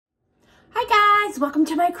guys, welcome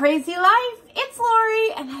to my crazy life. It's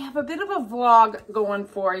Lori and I have a bit of a vlog going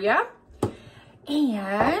for you.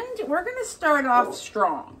 And we're going to start off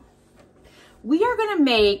strong. We are going to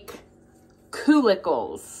make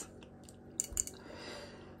coolicles.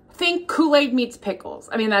 Think Kool-Aid meets pickles.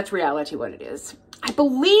 I mean, that's reality what it is. I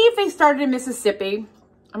believe they started in Mississippi.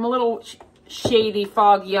 I'm a little shady,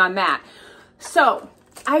 foggy on that. So,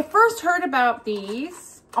 I first heard about these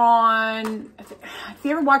on, if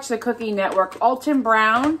you ever watched the Cooking Network, Alton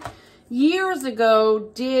Brown years ago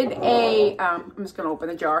did a, I'm just going to open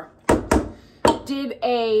the jar, did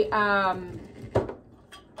a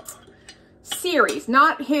series,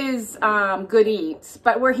 not his Good Eats,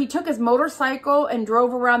 but where he took his motorcycle and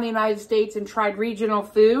drove around the United States and tried regional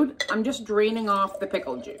food. I'm just draining off the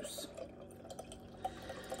pickle juice.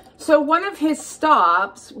 So one of his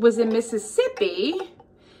stops was in Mississippi,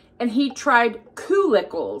 and he tried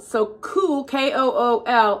coolicles. So cool,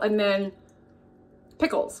 K-O-O-L, and then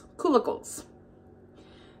pickles, coolicles.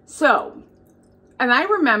 So, and I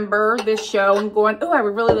remember this show and going, oh, I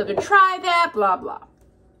would really love to try that, blah, blah.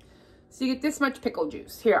 So you get this much pickle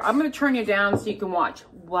juice. Here, I'm gonna turn you down so you can watch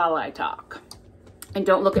while I talk. And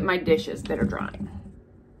don't look at my dishes that are drying.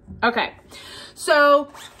 Okay,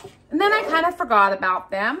 so, and then I kind of forgot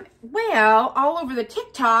about them. Well, all over the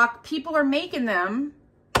TikTok, people are making them,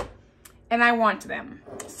 and I want them.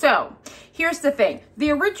 So, here's the thing.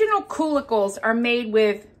 The original coolicles are made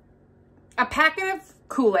with a packet of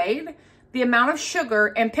Kool-Aid, the amount of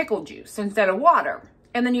sugar, and pickle juice instead of water.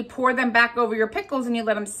 And then you pour them back over your pickles and you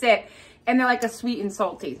let them sit, and they're like a sweet and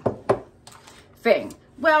salty thing.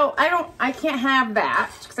 Well, I can't have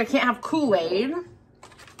that because I can't have Kool-Aid,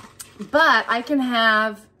 but I can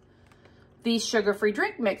have these sugar-free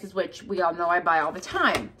drink mixes, which we all know I buy all the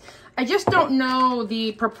time. I just don't know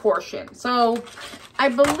the proportion. So I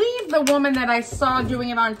believe the woman that I saw doing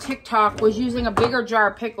it on TikTok was using a bigger jar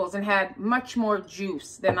of pickles and had much more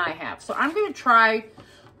juice than I have. So I'm going to try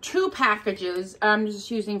 2 packages. I'm just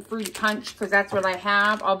using fruit punch because that's what I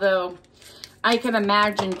have. Although I can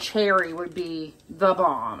imagine cherry would be the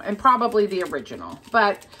bomb and probably the original.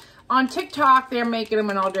 But on TikTok, they're making them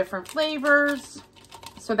in all different flavors.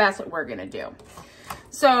 So that's what we're going to do.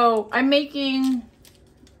 So I'm making,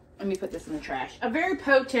 let me put this in the trash, a very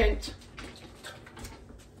potent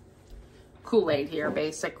Kool-Aid here,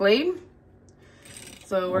 basically.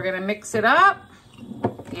 So we're going to mix it up.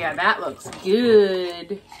 Yeah, that looks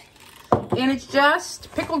good. And it's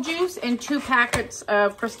just pickle juice and 2 packets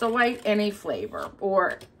of Crystal Light, any flavor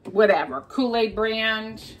or whatever. Kool-Aid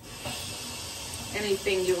brand,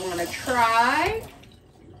 anything you want to try.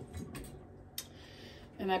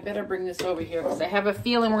 And I better bring this over here because I have a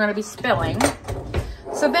feeling we're going to be spilling.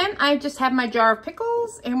 So then I just have my jar of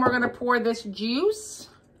pickles and we're going to pour this juice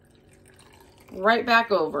right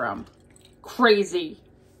back over them. Crazy.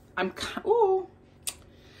 Ooh.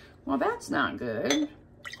 Well, that's not good.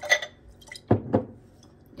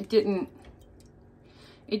 It didn't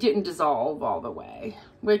dissolve all the way,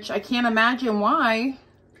 which I can't imagine why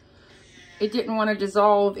it didn't want to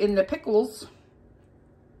dissolve in the pickles.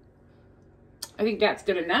 I think that's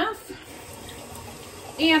good enough.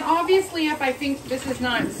 And obviously, if I think this is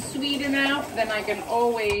not sweet enough, then I can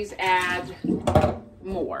always add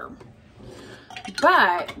more.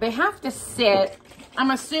 But they have to sit, I'm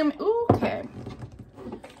assuming, ooh, okay,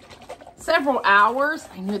 several hours.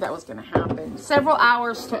 I knew that was going to happen. Several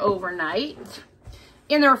hours to overnight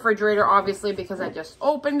in the refrigerator, obviously, because I just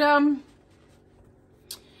opened them.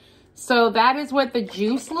 So that is what the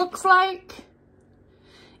juice looks like.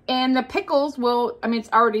 And the pickles will, I mean, it's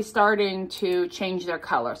already starting to change their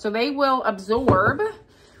color. So they will absorb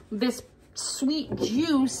this sweet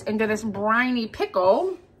juice into this briny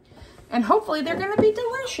pickle. And hopefully they're going to be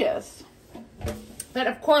delicious. But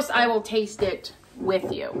of course, I will taste it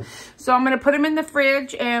with you. So I'm going to put them in the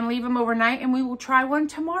fridge and leave them overnight. And we will try one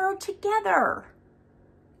tomorrow together.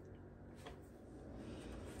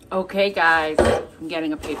 Okay, guys. I'm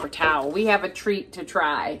getting a paper towel. We have a treat to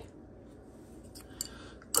try.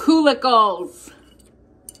 Coolicles.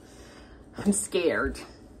 I'm scared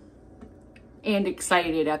and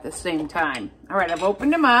excited at the same time. All right, I've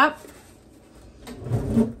opened them up.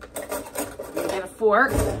 I'm gonna get a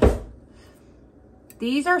fork.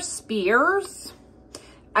 These are spears.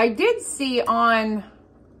 I did see on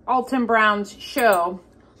Alton Brown's show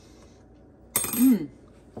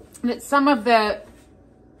that some of the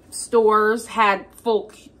stores had full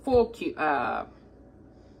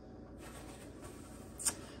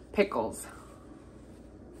pickles.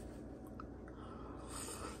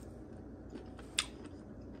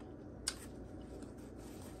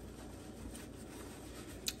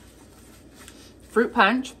 Fruit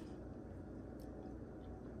punch.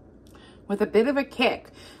 with a bit of a kick.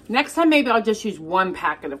 Next time, maybe I'll just use 1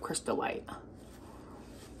 packet of Crystal Light.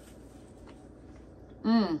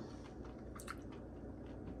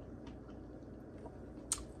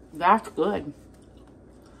 That's good.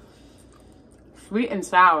 Sweet and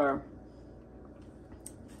sour.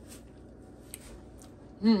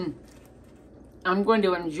 I'm going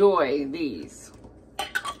to enjoy these.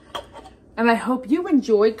 And I hope you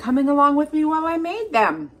enjoyed coming along with me while I made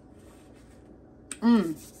them.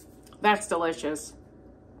 That's delicious.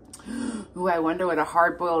 Ooh, I wonder what a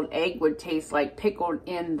hard-boiled egg would taste like pickled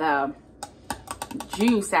in the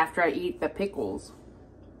juice after I eat the pickles.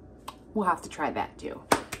 We'll have to try that too.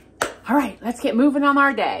 All right, let's get moving on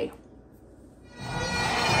our day.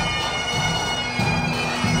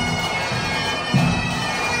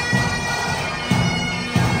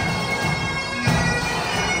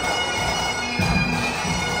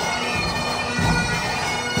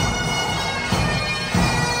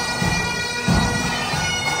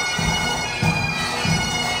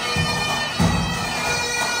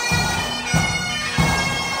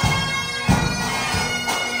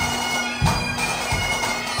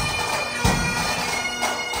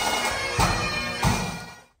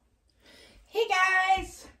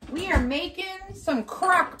 Some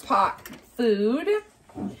crock pot food.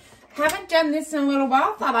 Haven't done this in a little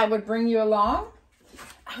while. Thought I would bring you along.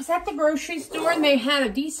 I was at the grocery store and they had a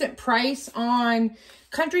decent price on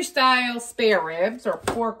country style spare ribs or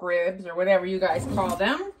pork ribs or whatever you guys call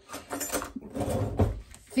them.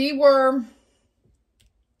 They were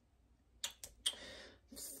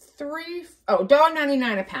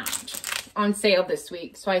 $1.99 a pound on sale this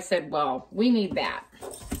week. So I said, well, we need that.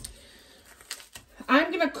 I'm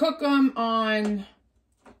going to cook them on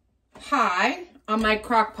high on my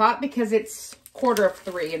crock pot because it's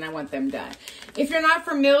 2:45 and I want them done. If you're not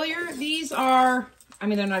familiar, these are, I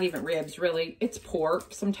mean, they're not even ribs really. It's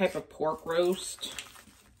pork, some type of pork roast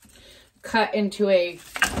cut into a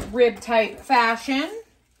rib type fashion.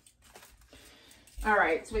 All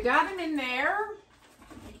right, so we got them in there.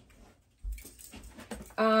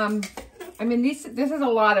 I mean, this is a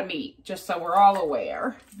lot of meat, just so we're all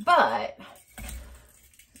aware, but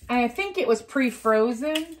I think it was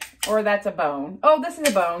pre-frozen, or that's a bone. Oh, this is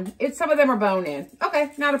a bone. Some of them are bone-in.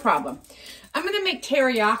 Okay, not a problem. I'm going to make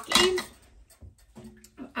teriyaki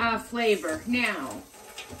flavor. Now,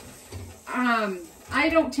 I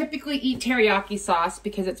don't typically eat teriyaki sauce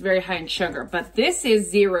because it's very high in sugar, but this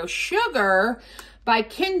is Zero Sugar by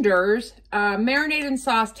Kinder's marinated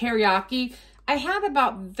sauce teriyaki. I have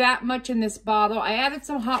about that much in this bottle. I added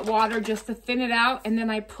some hot water just to thin it out, and then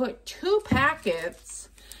I put 2 packets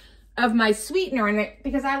of my sweetener in it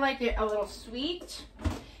because I like it a little sweet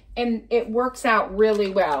and it works out really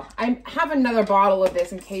well. I have another bottle of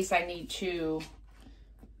this in case I need to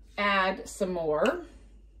add some more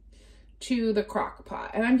to the crock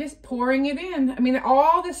pot, and I'm just pouring it in. I mean,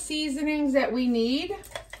 all the seasonings that we need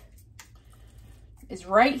is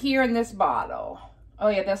right here in this bottle. Oh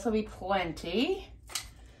yeah, this will be plenty.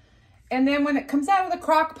 And then when it comes out of the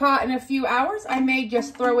crock pot in a few hours, I may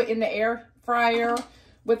just throw it in the air fryer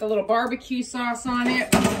with a little barbecue sauce on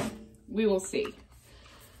it. We will see.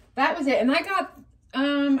 That was it. And I got,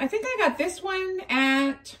 I think I got this one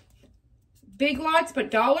at Big Lots,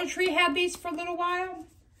 but Dollar Tree had these for a little while.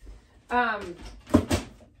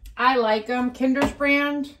 I like them, Kinder's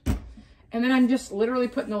brand. And then I'm just literally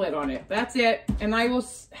putting the lid on it. That's it. And I will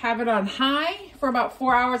have it on high for about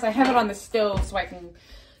 4 hours. I have it on the stove so I can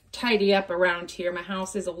tidy up around here. My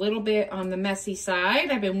house is a little bit on the messy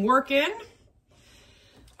side. I've been working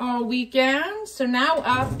all weekend. So now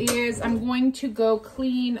up is I'm going to go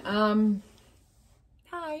clean, and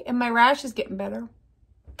my rash is getting better.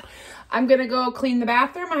 I'm going to go clean the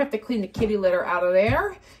bathroom. I have to clean the kitty litter out of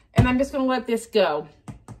there. And I'm just going to let this go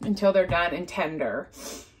until they're done and tender.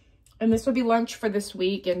 And this will be lunch for this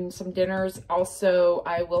week and some dinners. Also,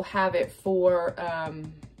 I will have it for,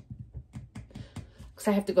 because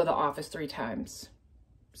I have to go to the office 3 times.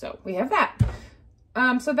 So we have that.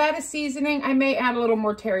 So that is seasoning. I may add a little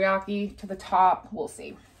more teriyaki to the top. We'll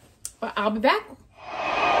see. But I'll be back.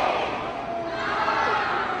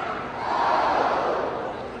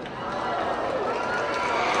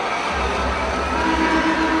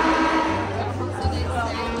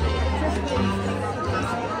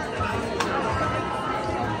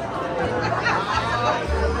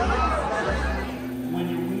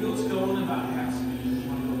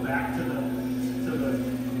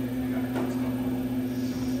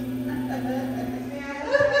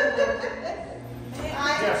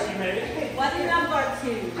 What did I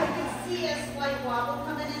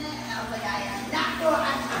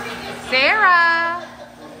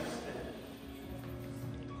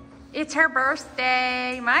It's her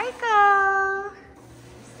birthday, Michael.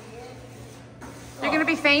 You're gonna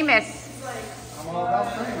be famous. I'm all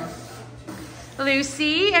about famous.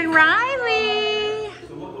 Lucy and Riley.